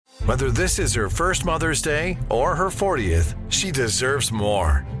Whether this is her first Mother's Day or her 40th, she deserves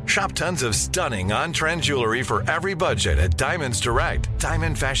more. Shop tons of stunning on-trend jewelry for every budget at Diamonds Direct.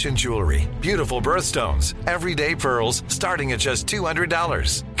 Diamond fashion jewelry, beautiful birthstones, everyday pearls starting at just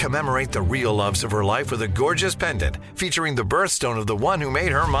 $200. Commemorate the real loves of her life with a gorgeous pendant featuring the birthstone of the one who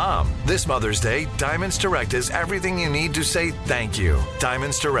made her mom. This Mother's Day, Diamonds Direct is everything you need to say thank you.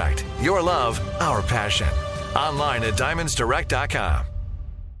 Diamonds Direct. Your love, our passion. Online at diamondsdirect.com.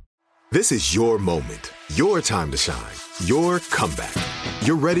 This is your moment, your time to shine, your comeback.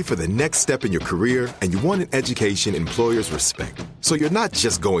 You're ready for the next step in your career, and you want an education employers respect. So you're not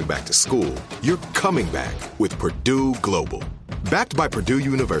just going back to school, you're coming back with Purdue Global. Backed by Purdue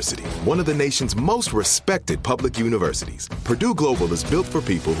University, one of the nation's most respected public universities, Purdue Global is built for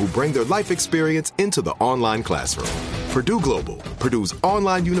people who bring their life experience into the online classroom. Purdue Global, Purdue's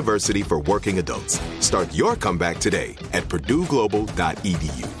online university for working adults. Start your comeback today at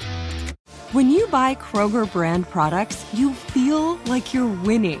purdueglobal.edu. When you buy Kroger brand products, you feel like you're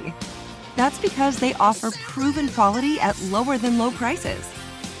winning. That's because they offer proven quality at lower than low prices.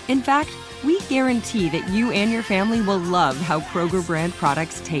 In fact, we guarantee that you and your family will love how Kroger brand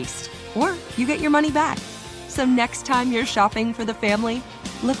products taste, or you get your money back. So next time you're shopping for the family,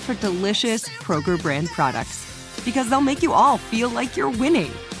 look for delicious Kroger brand products, because they'll make you all feel like you're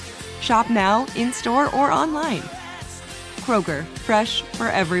winning. Shop now, in-store, or online. Kroger, fresh for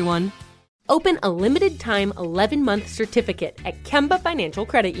everyone. Open a limited-time 11-month certificate at Kemba Financial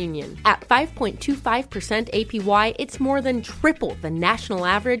Credit Union. At 5.25% APY, it's more than triple the national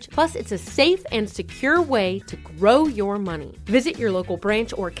average, plus it's a safe and secure way to grow your money. Visit your local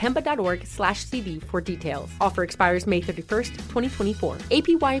branch or kemba.org/CD for details. Offer expires May 31st, 2024.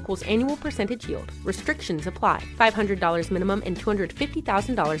 APY equals annual percentage yield. Restrictions apply. $500 minimum and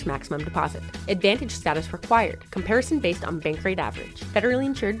 $250,000 maximum deposit. Advantage status required. Comparison based on bank rate average. Federally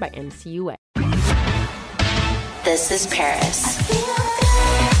insured by NCUA. This is Paris.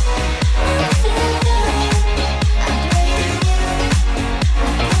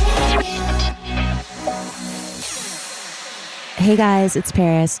 Hey guys, it's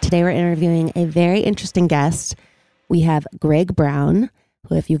Paris. Today we're interviewing a very interesting guest. We have Greg Brown,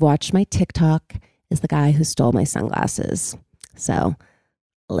 who, if you've watched my TikTok, is the guy who stole my sunglasses. So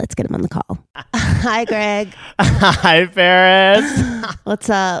let's get him on the call. Hi, Greg. Hi, Paris. What's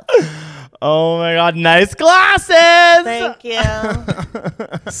up? Oh my God, nice glasses. Thank you.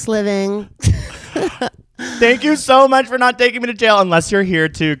 Sliving. Thank you so much for not taking me to jail unless you're here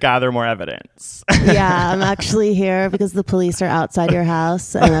to gather more evidence. Yeah, I'm actually here because the police are outside your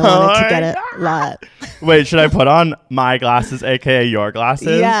house and I wanted to get it lot. Wait, should I put on my glasses, aka your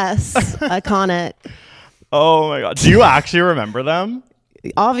glasses? Yes, iconic. Oh my God. Do you actually remember them?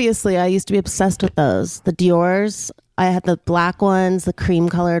 Obviously, I used to be obsessed with those. The Dior's. I had the black ones, the cream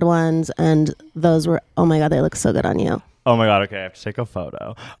colored ones, and those were, oh my God, they look so good on you. Oh my God, okay, I have to take a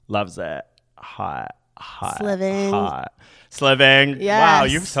photo. Loves it. Hot. Sliving. Hot. Sliving. Yes. Wow,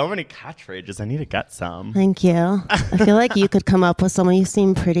 you have so many catchphrases. I need to get some. Thank you. I feel like you could come up with someone. You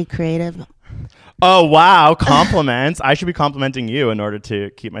seem pretty creative. Oh, wow. Compliments. I should be complimenting you in order to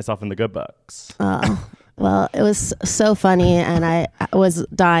keep myself in the good books. Oh, well, it was so funny, and I was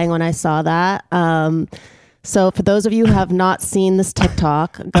dying when I saw that. So for those of you who have not seen this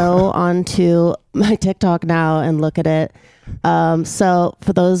TikTok, go on to my TikTok now and look at it. So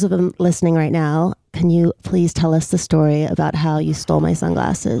for those of them listening right now, can you please tell us the story about how you stole my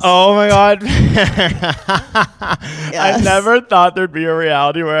sunglasses? Oh my God. Yes. I never thought there'd be a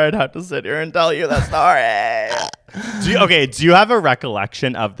reality where I'd have to sit here and tell you that story. Do you have a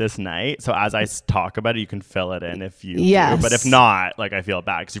recollection of this night? So as I talk about it, you can fill it in if you do. But if not, like, I feel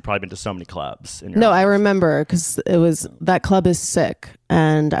bad because you've probably been to so many clubs. In your life. I remember because that club is sick.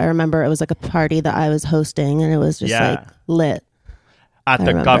 And I remember it was like a party that I was hosting and it was just like lit. At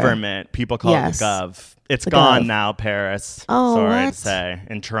the government. People call it the Gov. It's gone now, Paris. Oh, sorry what? to say.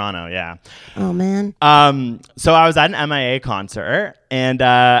 In Toronto, yeah. Oh, man. So I was at an MIA concert, and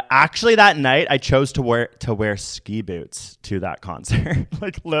actually that night I chose to wear ski boots to that concert,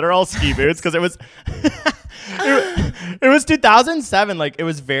 like literal ski boots, because it was it was 2007. Like, it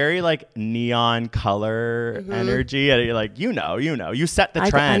was very like neon color energy, and like you set the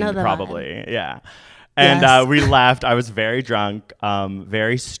trend probably, yeah. And we left. I was very drunk,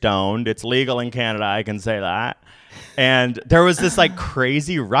 very stoned. It's legal in Canada, I can say that. And there was this like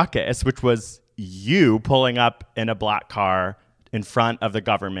crazy ruckus, which was you pulling up in a black car in front of the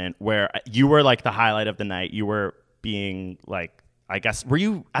government, where you were like the highlight of the night. You were being like, I guess, were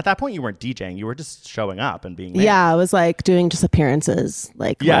you at that point? You weren't DJing. You were just showing up and being there. Yeah, I was like doing just appearances,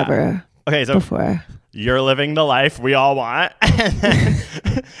 like whatever. Okay, so before. You're living the life we all want.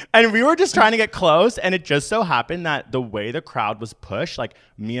 And we were just trying to get close. And it just so happened that the way the crowd was pushed, like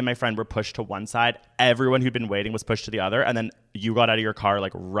me and my friend were pushed to one side. Everyone who'd been waiting was pushed to the other. And then you got out of your car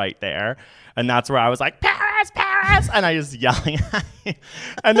like right there. And that's where I was like, Paris, Paris. And I was yelling at you.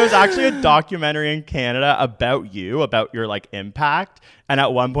 And there's actually a documentary in Canada about you, about your like impact. And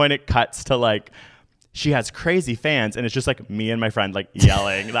at one point it cuts to like, she has crazy fans, and it's just like me and my friend like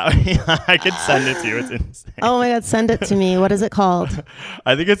yelling. That I could send it to you. It's insane. Oh my God, send it to me. What is it called?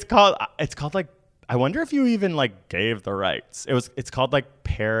 I think it's called like, I wonder if you even like gave the rights. It's called like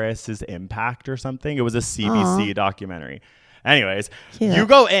Paris's Impact or something. It was a CBC documentary. Anyways, Cute. You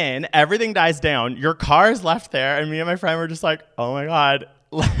go in, everything dies down. Your car is left there, and me and my friend were just like, oh my God,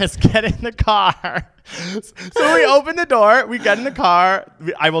 let's get in the car. So we open the door, we get in the car.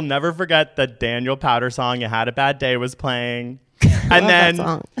 I will never forget the Daniel Powder song, You Had a Bad Day, was playing. And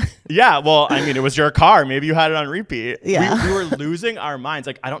then, yeah, well, I mean, it was your car. Maybe you had it on repeat. Yeah. We were losing our minds.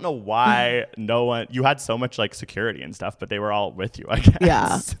 Like, I don't know why you had so much like security and stuff, but they were all with you, I guess.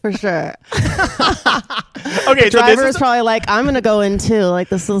 Yeah, for sure. Okay, the driver is probably like, I'm going to go in too. Like,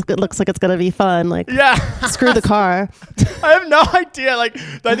 this looks like it's going to be fun. Like, yeah. Screw the car. I have no idea. Like,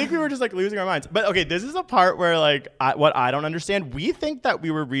 I think we were just like losing our minds. But okay, this is a part where like, what I don't understand, we think that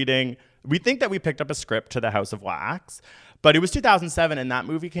we picked up a script to The House of Wax. But it was 2007, and that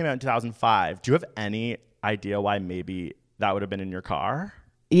movie came out in 2005. Do you have any idea why maybe that would have been in your car?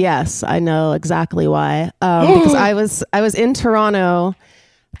 Yes, I know exactly why. Because I was in Toronto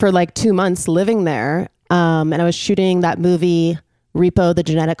for like 2 months living there, and I was shooting that movie Repo the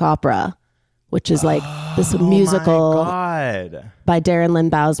Genetic Opera, which is like this musical by Darren Lynn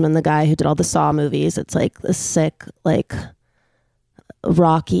Bousman, the guy who did all the Saw movies. It's like this sick, like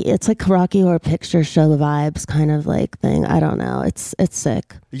Rocky. It's like Rocky Horror Picture Show vibes kind of like thing. I don't know. It's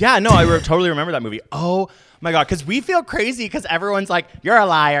sick. Yeah, no, I totally remember that movie. Oh my God, because we feel crazy because everyone's like, you're a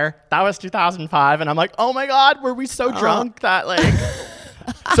liar. That was 2005. And I'm like, oh my God, were we so drunk that like...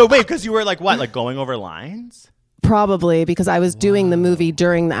 So wait, because you were like what? Like going over lines? Probably because I was doing the movie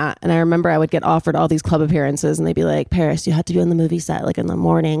during that. And I remember I would get offered all these club appearances and they'd be like, Paris, you have to be on the movie set like in the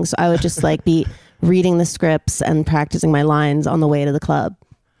morning. So I would just like be reading the scripts and practicing my lines on the way to the club.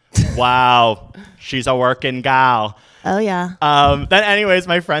 Wow. She's a working gal. Oh, yeah. Then anyways,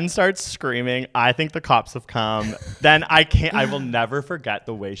 my friend starts screaming. I think the cops have come. Then I will never forget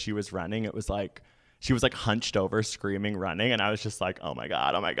the way she was running. It was like, she was like hunched over, screaming, running. And I was just like, oh my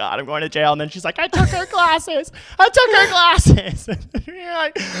God, I'm going to jail. And then she's like, I took her glasses. And you're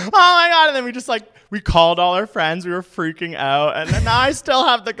like, oh my God. And then we called all our friends. We were freaking out. And then I still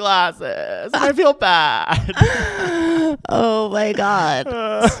have the glasses. And I feel bad. Oh my God.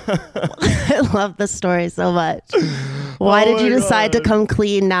 I love this story so much. Why did you decide to come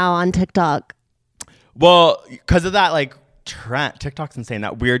clean now on TikTok? Well, because of that, like, trend. TikTok's insane.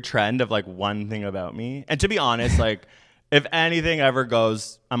 That weird trend of like one thing about me. And to be honest, like if anything ever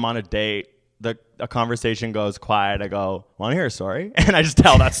goes, I'm on a date, a conversation goes quiet, I go, want to hear a story? And I just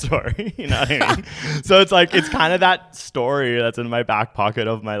tell that story. You know what I mean? So it's like, it's kind of that story that's in my back pocket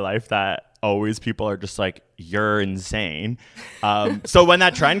of my life that always people are just like, you're insane. So when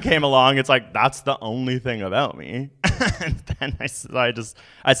that trend came along, it's like, that's the only thing about me. And then I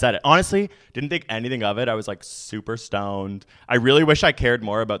said it. Honestly, didn't think anything of it. I was like super stoned. I really wish I cared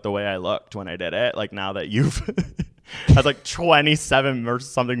more about the way I looked when I did it. Like now that you've had like 27 or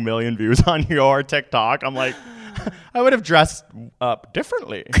something million views on your TikTok, I'm like, I would have dressed up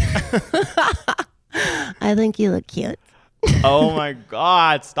differently. I think you look cute. Oh my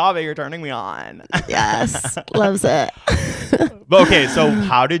God, stop it. You're turning me on. Yes, loves it. But okay, so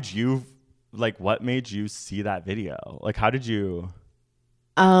how did you, like, what made you see that video? Like, how did you?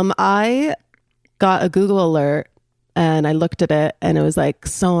 I got a Google alert and I looked at it and it was like,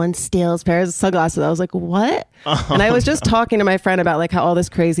 someone steals Paris' sunglasses. I was like, what? And I was just talking to my friend about like how all this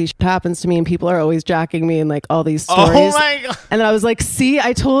crazy shit happens to me and people are always jacking me and like all these stories. Oh my God. And then I was like, see,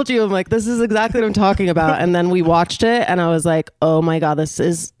 I told you. I'm like, this is exactly what I'm talking about. And then we watched it and I was like, oh my God, this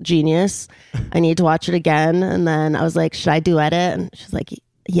is genius. I need to watch it again. And then I was like, should I duet it? And she's like,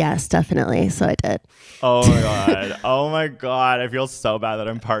 yes, definitely. So I did. Oh my God. Oh my God. I feel so bad that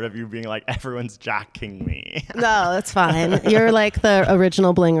I'm part of you being like, everyone's jacking me. No, that's fine. You're like the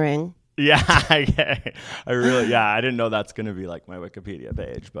original bling ring. Yeah. I didn't know that's going to be like my Wikipedia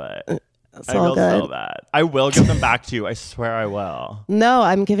page, but I feel so bad. I will give them back to you. I swear I will. No,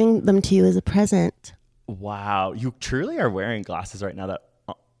 I'm giving them to you as a present. Wow. You truly are wearing glasses right now that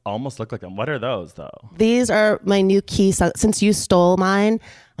almost look like them. What are those though? These are my new keys. Since you stole mine,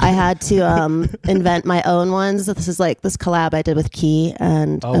 I had to invent my own ones. This is like this collab I did with Key,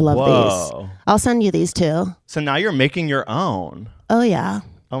 and I love these. I'll send you these too. So now you're making your own. Oh yeah.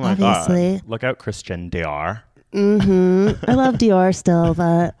 Oh my God. Look out, Christian Dior. I love Dior still,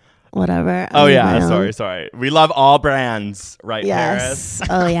 but whatever. Oh yeah, sorry. We love all brands, right, yes. Paris?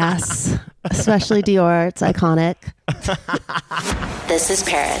 Oh yes. Especially Dior. It's iconic. This is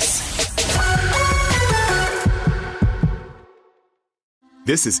Paris.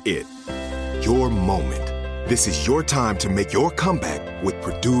 This is it. Your moment. This is your time to make your comeback with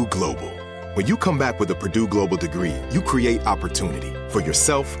Purdue Global. When you come back with a Purdue Global degree, you create opportunity for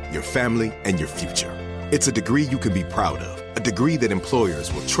yourself, your family, and your future. It's a degree you can be proud of, a degree that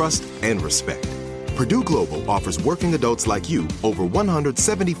employers will trust and respect. Purdue Global offers working adults like you over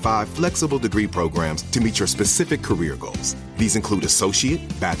 175 flexible degree programs to meet your specific career goals. These include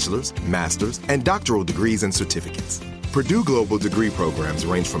associate, bachelor's, master's, and doctoral degrees and certificates. Purdue Global degree programs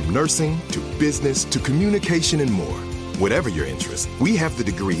range from nursing to business to communication and more. Whatever your interest, we have the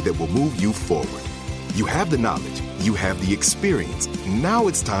degree that will move you forward. You have the knowledge, you have the experience. Now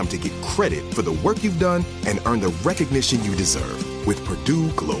it's time to get credit for the work you've done and earn the recognition you deserve with Purdue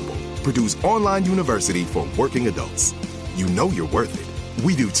Global, Purdue's online university for working adults. You know you're worth it.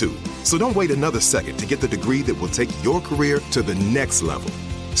 We do too. So don't wait another second to get the degree that will take your career to the next level.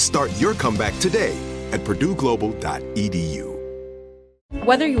 Start your comeback today at purdueglobal.edu.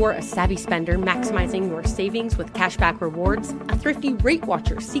 Whether you're a savvy spender maximizing your savings with cashback rewards, a thrifty rate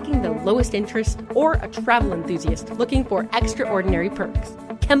watcher seeking the lowest interest, or a travel enthusiast looking for extraordinary perks,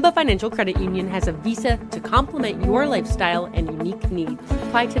 Kemba Financial Credit Union has a visa to complement your lifestyle and unique needs.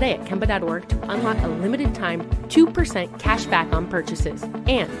 Apply today at Kemba.org to unlock a limited time 2% cash back on purchases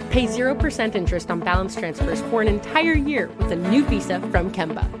and pay 0% interest on balance transfers for an entire year with a new visa from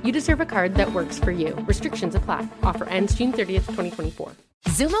Kemba. You deserve a card that works for you. Restrictions apply. Offer ends June 30th, 2024.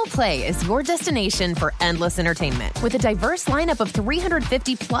 Xumo Play is your destination for endless entertainment. With a diverse lineup of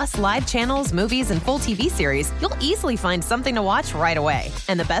 350 plus live channels, movies, and full TV series, you'll easily find something to watch right away.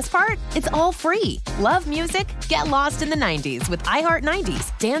 And the best part? It's all free. Love music? Get lost in the 90s with iHeart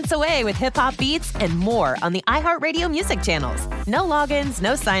 90s, dance away with hip-hop beats, and more on the iHeartRadio music channels. No logins,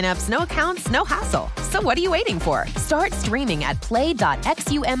 no signups, no accounts, no hassle. So what are you waiting for? Start streaming at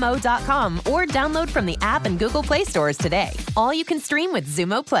play.xumo.com or download from the app and Google Play stores today. All you can stream with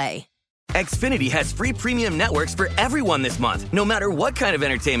Xumo Play. Xfinity has free premium networks for everyone this month, no matter what kind of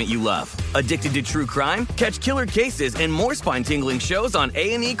entertainment you love. Addicted to true crime? Catch killer cases and more spine-tingling shows on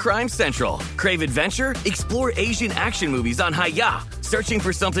A&E Crime Central. Crave adventure? Explore Asian action movies on Hi-Ya. Searching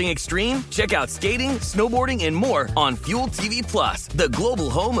for something extreme? Check out skating, snowboarding, and more on Fuel TV Plus, the global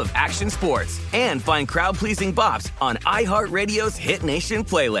home of action sports. And find crowd-pleasing bops on iHeartRadio's Hit Nation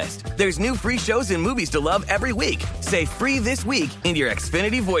playlist. There's new free shows and movies to love every week. Say free this week in your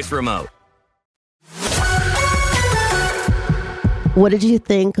Xfinity voice remote. What did you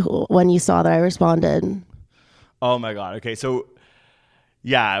think when you saw that I responded? Oh my God. Okay. So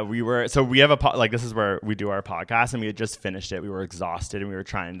yeah, we have this is where we do our podcast, and we had just finished it. We were exhausted and we were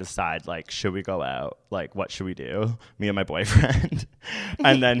trying to decide, like, should we go out? Like, what should we do? Me and my boyfriend.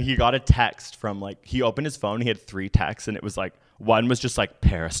 And then he got a text from, like, he opened his phone. He had 3 texts, and it was like, one was just like,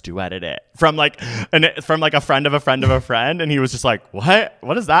 Paris duetted it from a friend of a friend of a friend. And he was just like, what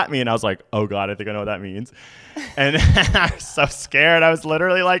does that mean? I was like, oh God, I think I know what that means. And I was so scared. I was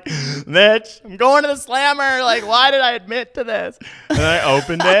literally like, Mitch, I'm going to the Slammer. Like, why did I admit to this? And then I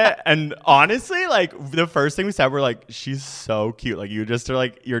opened it. And honestly, like, the first thing we said, we're like, she's so cute. Like, you just are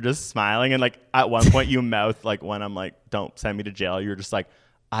like, you're just smiling. And like, at one point you mouth, like, when I'm like, don't send me to jail, you're just like,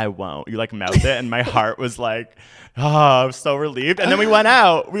 I won't. You like mouth it. And my heart was like, oh, I was so relieved. And then we went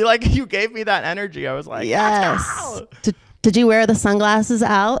out. You gave me that energy. I was like, yes. Did you wear the sunglasses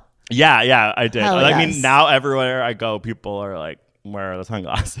out? Yeah, I did. Hell I yes. mean, now everywhere I go, people are like, where are the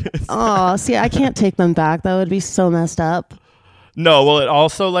sunglasses? Oh, see, I can't take them back. That would be so messed up. No, well, it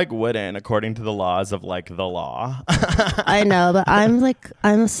also like wouldn't, according to the laws of like the law. I know, but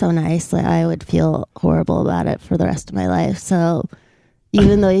I'm so nice. Like, I would feel horrible about it for the rest of my life. So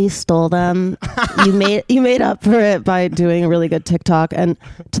even though you stole them, you made up for it by doing a really good TikTok. And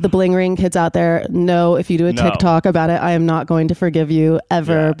to the Bling Ring kids out there, no, if you do a TikTok about it, I am not going to forgive you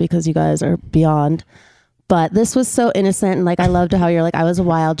ever because you guys are beyond. But this was so innocent. And like, I loved how you're like, I was a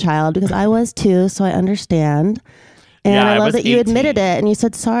wild child, because I was too. So I understand. And I love that you admitted it and you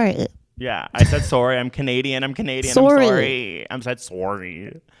said sorry. Yeah, I said sorry. I'm Canadian. Sorry. I said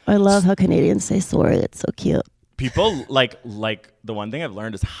sorry. I love how Canadians say sorry. It's so cute. People like the one thing I've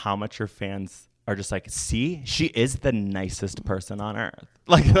learned is how much your fans are just like, see, she is the nicest person on earth.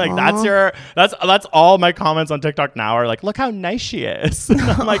 Like that's all my comments on TikTok now are like, look how nice she is. And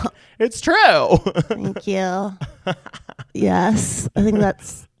I'm like, it's true. Thank you. Yes. I think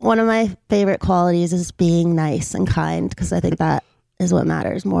that's one of my favorite qualities is being nice and kind, because I think that is what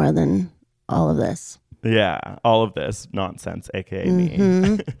matters more than all of this. Yeah. All of this nonsense, aka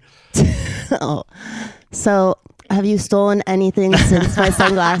me. Oh. So have you stolen anything since my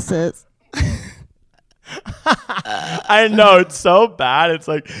sunglasses? I know, it's so bad. It's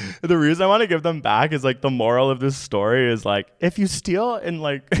like the reason I want to give them back is like the moral of this story is like, if you steal and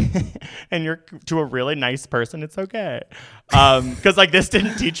like and you're to a really nice person, it's okay. Because like this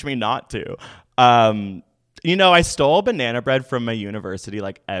didn't teach me not to. You know, I stole banana bread from my university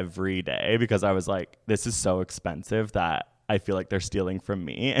like every day because I was like, this is so expensive that I feel like they're stealing from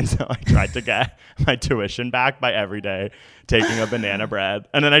me. And so I tried to get my tuition back by every day taking a banana bread.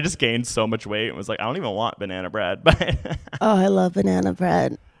 And then I just gained so much weight and was like, I don't even want banana bread. But oh, I love banana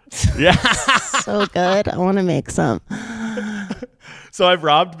bread. Yeah. So good. I want to make some. So I've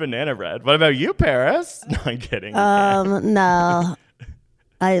robbed banana bread. What about you, Paris? No, I'm kidding. No.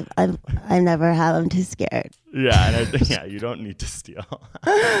 I never have. I'm too scared. Yeah, you don't need to steal.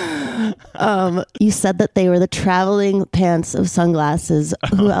 You said that they were the traveling pants of sunglasses.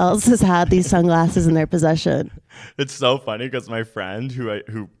 Who else has had these sunglasses in their possession? It's so funny because my friend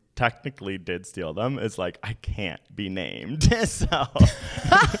who technically did steal them is like, I can't be named.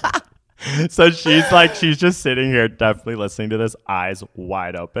 So she's just sitting here definitely listening to this, eyes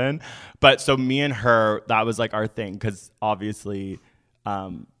wide open. But so me and her, that was like our thing because obviously,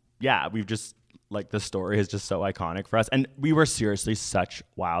 we've just like the story is just so iconic for us. And we were seriously such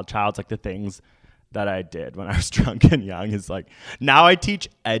wild childs. Like the things that I did when I was drunk and young is like, now I teach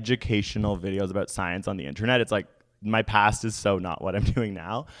educational videos about science on the internet. It's like my past is so not what I'm doing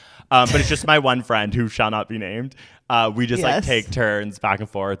now. But it's just my one friend who shall not be named. We just like take turns back and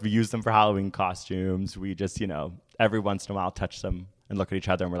forth. We use them for Halloween costumes. We just, you know, every once in a while touch them and look at each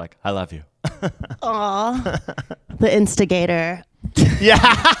other and we're like, I love you. Aw. The instigator.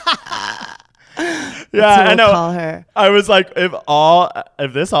 Yeah. Yeah, I know. Call her. I was like,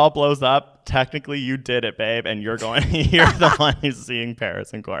 if this all blows up, technically you did it, babe, and you're the one who's seeing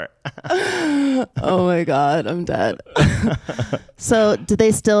Paris in court. Oh my God, I'm dead. So, do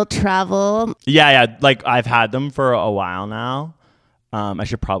they still travel? Yeah. Like I've had them for a while now. I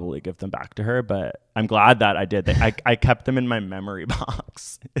should probably give them back to her, but I'm glad that I did. I kept them in my memory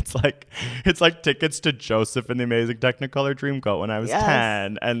box. It's like tickets to Joseph and the Amazing Technicolor Dreamcoat when I was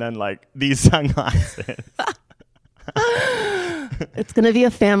 10, and then like these sunglasses. It's gonna be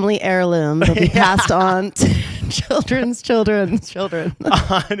a family heirloom. They'll be passed on to children's children.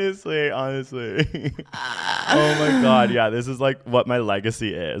 Honestly. Oh my God, yeah. This is like what my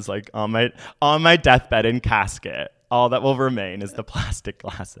legacy is. Like on my deathbed in casket. All that will remain is the plastic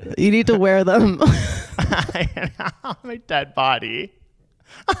glasses. You need to wear them. My dead body.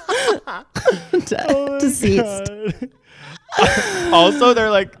 Deceased. Also, they're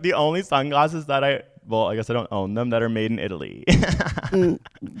like the only sunglasses that I guess I don't own them, that are made in Italy.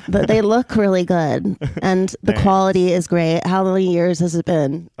 But they look really good. And the quality is great. How many years has it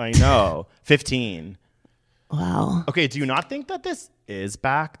been? I know. 15. Wow. Okay, do you not think that this is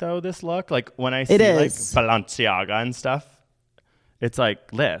back though, this look? Like when I see like Balenciaga and stuff, it's like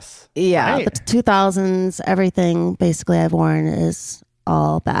this. Yeah, right? The 2000s, everything basically I've worn is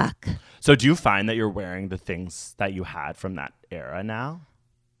all back. So do you find that you're wearing the things that you had from that era now?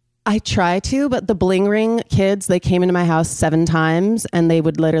 I try to, but the bling ring kids, they came into my house 7 times and they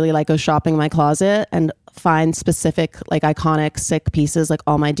would literally like go shopping in my closet and find specific like iconic sick pieces, like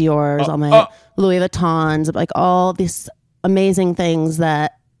all my Dior's, all my Louis Vuittons, like all these amazing things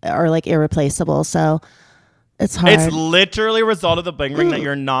that are like irreplaceable. So it's hard. It's literally a result of the bling ring that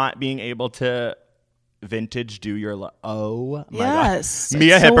you're not being able to vintage do your oh my God. Me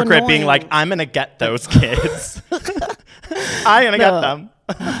a so hypocrite annoying. being like, I'm gonna get those kids. I'm gonna get them.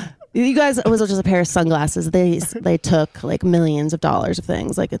 You guys, it was just a pair of sunglasses. They took like millions of dollars of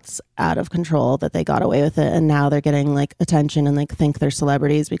things. Like it's out of control that they got away with it, and now they're getting like attention and like think they're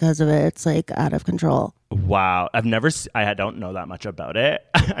celebrities because of it. It's like out of control. Wow, I don't know that much about it.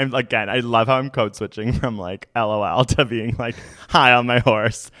 I love how I'm code switching from like LOL to being like high on my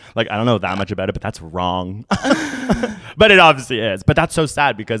horse. Like I don't know that much about it, but that's wrong. But it obviously is. But that's so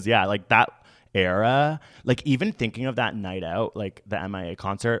sad because like that era, like even thinking of that night out, like the MIA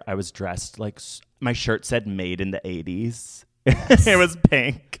concert, I was dressed like my shirt said made in the 80s. It was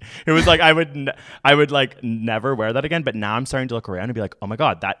pink. It was like I would like never wear that again, but now I'm starting to look around and be like, oh my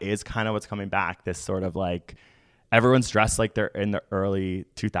God, that is kind of what's coming back, this sort of like everyone's dressed like they're in the early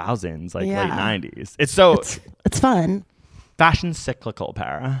 2000s, like Yeah. late 90s. It's fun. Fashion cyclical,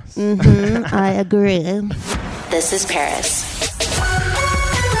 Paris. I agree. This is Paris.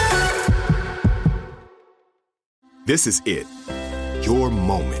 This is it. Your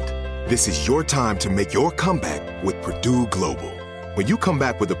moment. This is your time to make your comeback with Purdue Global. When you come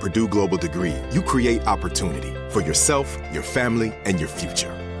back with a Purdue Global degree, you create opportunity for yourself, your family, and your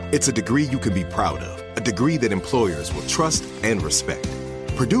future. It's a degree you can be proud of, a degree that employers will trust and respect.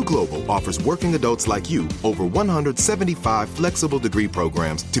 Purdue Global offers working adults like you over 175 flexible degree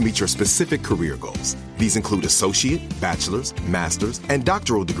programs to meet your specific career goals. These include associate, bachelor's, master's, and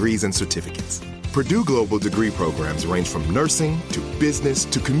doctoral degrees and certificates. Purdue Global degree programs range from nursing to business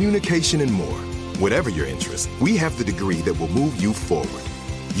to communication and more. Whatever your interest, we have the degree that will move you forward.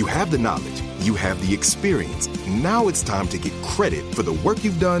 You have the knowledge, you have the experience. Now it's time to get credit for the work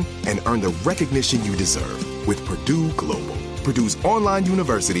you've done and earn the recognition you deserve with Purdue Global, Purdue's online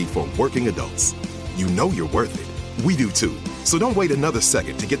university for working adults. You know you're worth it. We do too. So don't wait another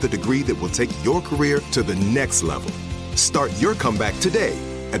second to get the degree that will take your career to the next level. Start your comeback today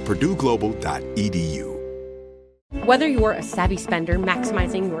at purdueglobal.edu. Whether you're a savvy spender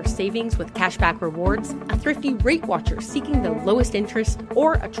maximizing your savings with cashback rewards, a thrifty rate watcher seeking the lowest interest,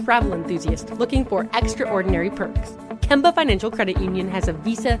 or a travel enthusiast looking for extraordinary perks, Kemba Financial Credit Union has a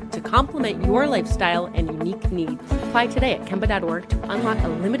visa to complement your lifestyle and unique needs. Apply today at Kemba.org to unlock a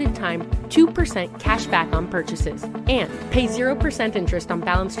limited time 2% cash back on purchases and pay 0% interest on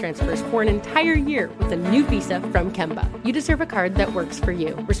balance transfers for an entire year with a new visa from Kemba. You deserve a card that works for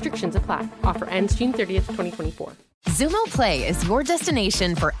you. Restrictions apply. Offer ends June 30th, 2024. Xumo Play is your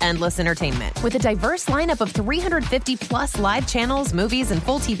destination for endless entertainment. With a diverse lineup of 350 plus live channels, movies, and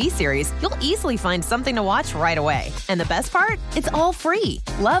full TV series, you'll easily find something to watch right away. And the best part? It's all free.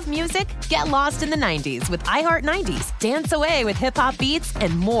 Love music? Get lost in the 90s with iHeart 90s. Dance away with hip-hop beats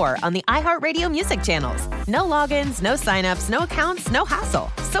and more on the iHeartRadio music channels. No logins, no signups, no accounts, no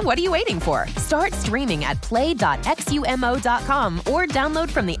hassle. So what are you waiting for? Start streaming at play.xumo.com or download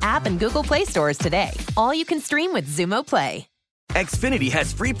from the app and Google Play stores today. All you can stream with Xumo Play. Xfinity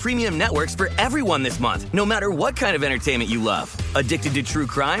has free premium networks for everyone this month, no matter what kind of entertainment you love. Addicted to true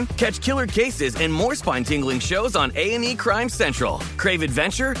crime? Catch killer cases and more spine-tingling shows on A&E Crime Central. Crave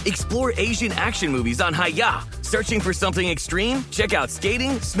adventure? Explore Asian action movies on Hi-Ya. Searching for something extreme? Check out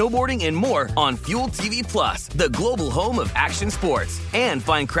skating, snowboarding, and more on Fuel TV Plus, the global home of action sports. And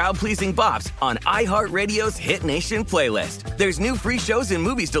find crowd-pleasing bops on iHeartRadio's Hit Nation playlist. There's new free shows and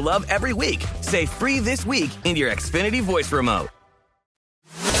movies to love every week. Say free this week in your Xfinity voice remote.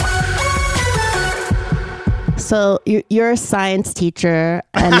 So you're a science teacher,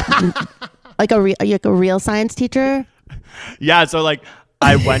 and like a real science teacher. Yeah, so like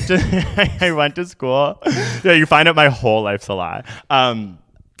I went to school. Yeah, you find out my whole life's a lie.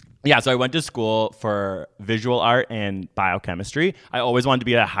 Yeah, so I went to school for visual art and biochemistry. I always wanted to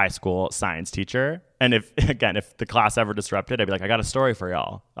be a high school science teacher. And if the class ever disrupted, I'd be like, I got a story for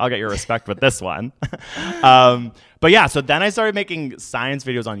y'all. I'll get your respect with this one. But yeah, so then I started making science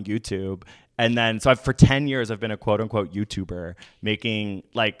videos on YouTube. And then, for 10 years, I've been a quote unquote YouTuber making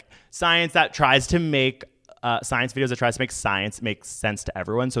like science that tries to make science videos that tries to make science make sense to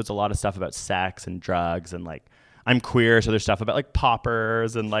everyone. So it's a lot of stuff about sex and drugs and like I'm queer. So there's stuff about like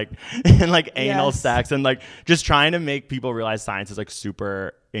poppers and like anal sex and like just trying to make people realize science is like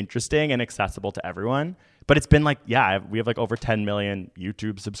super interesting and accessible to everyone. But it's been like, we have like over 10 million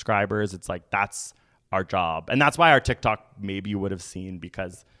YouTube subscribers. It's like, that's our job. And that's why our TikTok maybe you would have seen,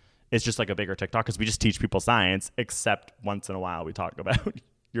 because it's just like a bigger TikTok, because we just teach people science, except once in a while we talk about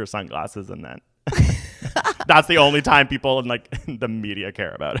your sunglasses, and then that's the only time people in like the media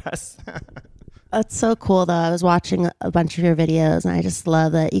care about us. That's so cool, though. I was watching a bunch of your videos, and I just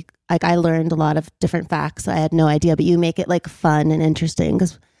love that I learned a lot of different facts I had no idea, but you make it like fun and interesting,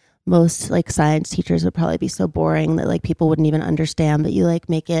 because most like science teachers would probably be so boring that like people wouldn't even understand, but you like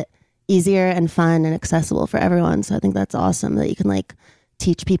make it easier and fun and accessible for everyone. So I think that's awesome that you can like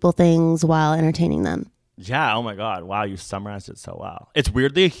teach people things while entertaining them. Yeah. Oh my God. Wow. You summarized it so well. It's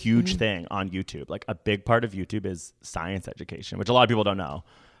weirdly a huge thing on YouTube. Like a big part of YouTube is science education, which a lot of people don't know.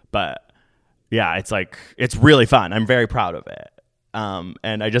 But yeah, it's like, it's really fun. I'm very proud of it.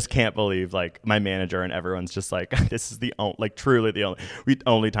 And I just can't believe like my manager and everyone's just like, this is truly the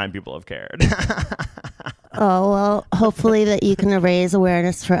only time people have cared. Oh, well, hopefully that you can raise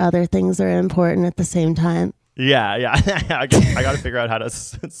awareness for other things that are important at the same time. Yeah. I got to figure out how to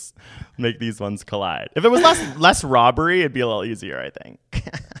make these ones collide. If it was less robbery, it'd be a little easier, I think.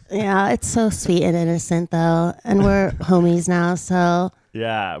 Yeah, it's so sweet and innocent, though. And we're homies now, so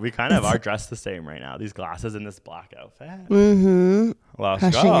Yeah, we kind of are dressed the same right now. These glasses and this black outfit. Mm-hmm. Let's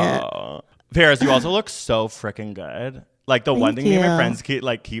Crushing go. Paris, you also look so freaking good. Like the one thing me and my friends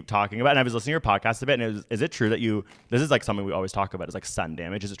keep talking about, and I was listening to your podcast a bit, and is it true that this is like something we always talk about, is like sun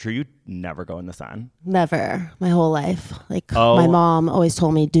damage. Is it true you never go in the sun? Never. My whole life. Like my mom always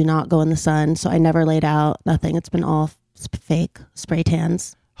told me, do not go in the sun. So I never laid out, nothing. It's been all fake spray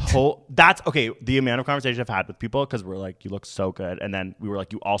tans. That's okay. The amount of conversation I've had with people, because we're like, you look so good, and then we were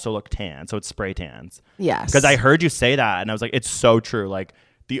like, you also look tan, so it's spray tans. Yes. Because I heard you say that, and I was like, it's so true. Like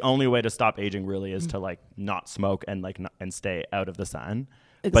the only way to stop aging really is to like not smoke and like and stay out of the sun.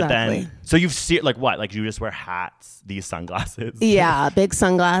 Exactly. But then, so you've seen like what? Like you just wear hats, these sunglasses. Yeah, big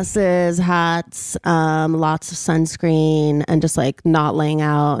sunglasses, hats, lots of sunscreen, and just like not laying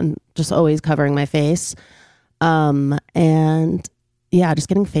out and just always covering my face. And yeah, just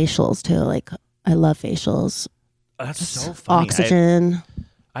getting facials too. Like I love facials. That's just so funny. Oxygen.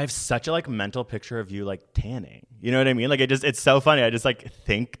 I have such a like mental picture of you like tanning. You know what I mean? Like it's so funny. I just like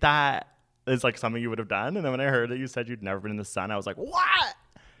think that it's like something you would have done. And then when I heard that you said you'd never been in the sun, I was like, what?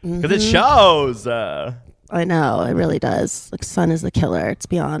 Because it shows. I know, it really does. Like sun is the killer. It's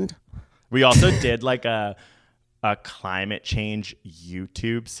beyond. We also did like a climate change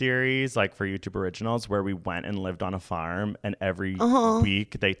YouTube series, like for YouTube Originals, where we went and lived on a farm, and every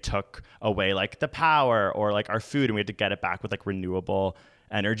week they took away like the power or like our food, and we had to get it back with like renewable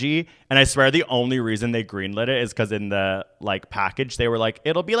energy. And I swear the only reason they greenlit it is because in the like package they were like,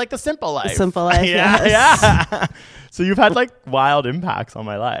 it'll be like the Simple Life. Simple Life. Yeah, yes. yeah. So you've had like wild impacts on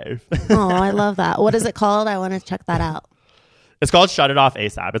my life. Oh, I love that. What is it called? I want to check that out. It's called Shut It Off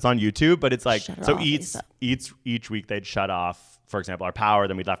ASAP. It's on YouTube, but it's like, so each week they'd shut off, for example, our power.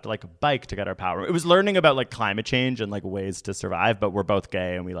 Then we'd have to like bike to get our power. It was learning about like climate change and like ways to survive, but we're both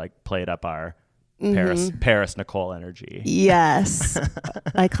gay and we like played up our Paris Nicole energy. Yes.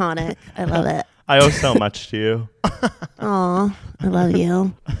 Iconic. I love it. I owe so much to you. Aw, I love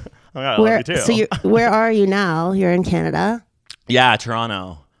you. I love you too. So where are you now? You're in Canada? Yeah,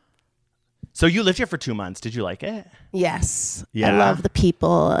 Toronto. So you lived here for 2 months. Did you like it? Yes. Yeah. I love the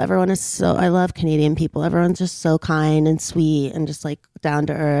people. Everyone is I love Canadian people. Everyone's just so kind and sweet and just like down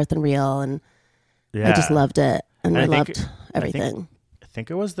to earth and real. And I just loved it. And I loved everything. I think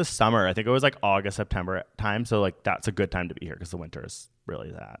it was the summer. I think it was like August, September time. So like that's a good time to be here because the winter is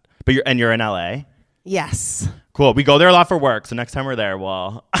really that. But you're in LA? Yes. Cool. We go there a lot for work. So next time we're there,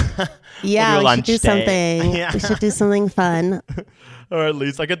 we'll we should do something. Yeah. We should do something fun. Or at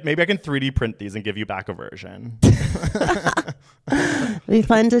least maybe I can 3D print these and give you back a version. It'd be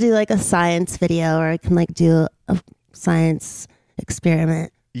fun to do like a science video, or I can like do a science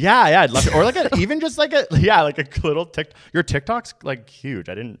experiment. Yeah, I'd love to. Or like even just like a little TikTok. Your TikTok's like huge.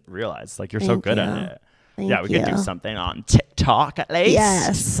 I didn't realize like you're so good at it. Thank we you. could do something on TikTok at least.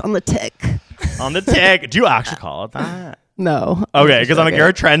 Yes, on the tick. On the tick. Do you actually call it that? No. Okay, because I'm like, you're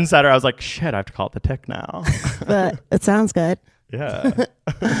a trendsetter. I was like, shit, I have to call it the tick now. But it sounds good. Yeah.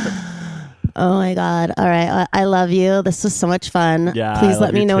 Oh my God. All right. I love you. This was so much fun. Yeah. Please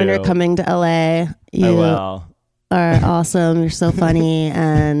let me know when you're coming to LA. You will. Are awesome. You're so funny.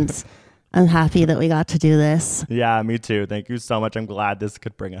 And I'm happy that we got to do this. Yeah, me too. Thank you so much. I'm glad this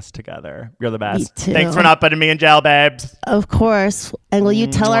could bring us together. You're the best. Me too. Thanks for not putting me in jail, babes. Of course. And will you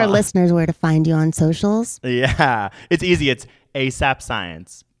tell our listeners where to find you on socials? Yeah. It's easy. It's ASAP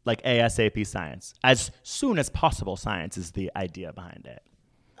Science. Like ASAP Science. As soon as possible science is the idea behind it.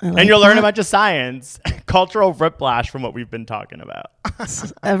 And you'll learn a bunch of science, cultural whiplash from what we've been talking about.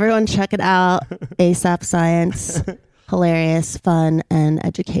 Everyone check it out. ASAP Science. Hilarious, fun, and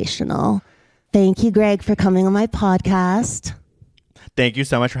educational. Thank you, Greg, for coming on my podcast. Thank you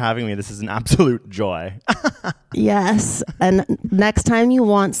so much for having me. This is an absolute joy. Yes. And next time you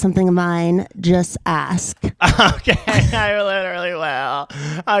want something of mine, just ask. Okay. I literally will.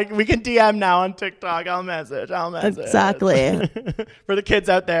 We can DM now on TikTok. I'll message. Exactly. For the kids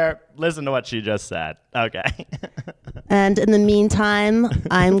out there, listen to what she just said. Okay. And in the meantime,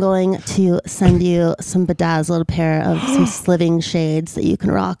 I'm going to send you some bedazzled pair of some sliving shades that you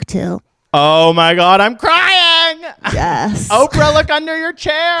can rock to. Oh my God, I'm crying. Yes. Oprah, look under your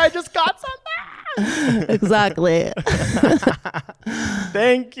chair. I just got something. Exactly.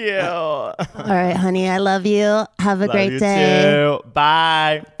 Thank you. All right, honey. I love you. Have a great day. Too.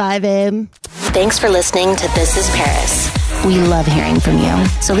 Bye. Bye, babe. Thanks for listening to This is Paris. We love hearing from you.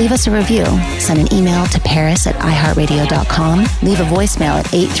 So leave us a review. Send an email to paris@iheartradio.com. Leave a voicemail at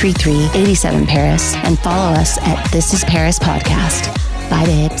 833-87-PARIS. And follow us at This is Paris Podcast. Bye,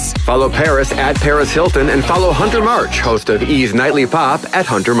 babes. Follow Paris at Paris Hilton and follow Hunter March, host of E's Nightly Pop, at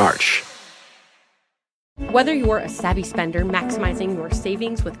Hunter March. Whether you're a savvy spender maximizing your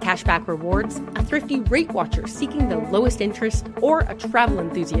savings with cashback rewards, a thrifty rate watcher seeking the lowest interest, or a travel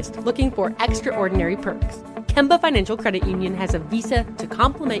enthusiast looking for extraordinary perks, Kemba Financial Credit Union has a visa to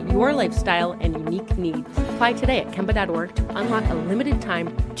complement your lifestyle and unique needs. Apply today at Kemba.org to unlock a limited-time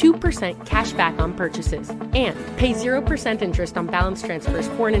 2% cash back on purchases and pay 0% interest on balance transfers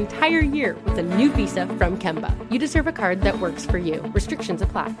for an entire year with a new visa from Kemba. You deserve a card that works for you. Restrictions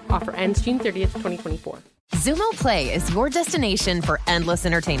apply. Offer ends June 30th, 2024. Xumo Play is your destination for endless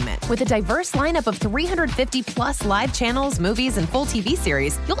entertainment. With a diverse lineup of 350 plus live channels, movies, and full TV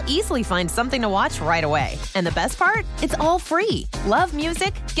series, you'll easily find something to watch right away. And the best part? It's all free. Love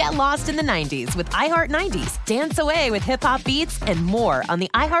music? Get lost in the 90s with iHeart 90s, dance away with hip-hop beats, and more on the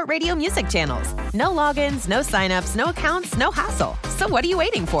iHeartRadio music channels. No logins, no signups, no accounts, no hassle. So what are you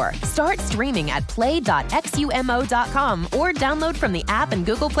waiting for? Start streaming at play.xumo.com or download from the app and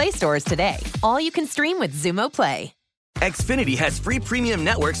Google Play stores today. All you can stream with Xumo Play. Xfinity has free premium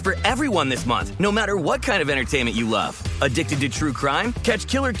networks for everyone this month, no matter what kind of entertainment you love. Addicted to true crime? Catch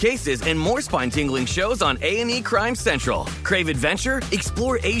killer cases and more spine-tingling shows on A&E Crime Central. Crave adventure?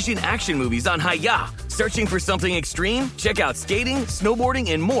 Explore Asian action movies on Hi-YAH. Searching for something extreme? Check out skating,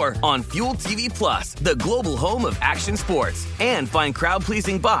 snowboarding, and more on Fuel TV Plus, the global home of action sports. And find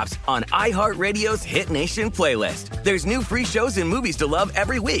crowd-pleasing bops on iHeartRadio's Hit Nation playlist. There's new free shows and movies to love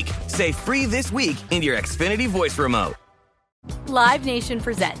every week. Say free this week in your Xfinity voice remote. Live Nation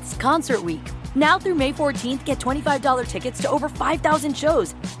presents Concert Week. Now through May 14th, get $25 tickets to over 5,000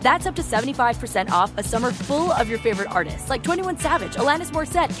 shows. That's up to 75% off a summer full of your favorite artists like 21 Savage, Alanis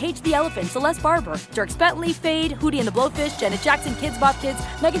Morissette, Cage the Elephant, Celeste Barber, Dierks Bentley, Fade, Hootie and the Blowfish, Janet Jackson, Kids Bop Kids,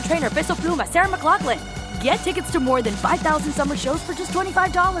 Meghan Trainor, Peso Pluma, Sarah McLachlan. Get tickets to more than 5,000 summer shows for just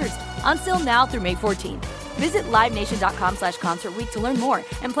 $25. Until now through May 14th. Visit LiveNation.com/Concert Week to learn more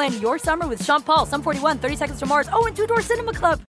and plan your summer with Sean Paul, Sum 41, 30 Seconds to Mars, and Two Door Cinema Club.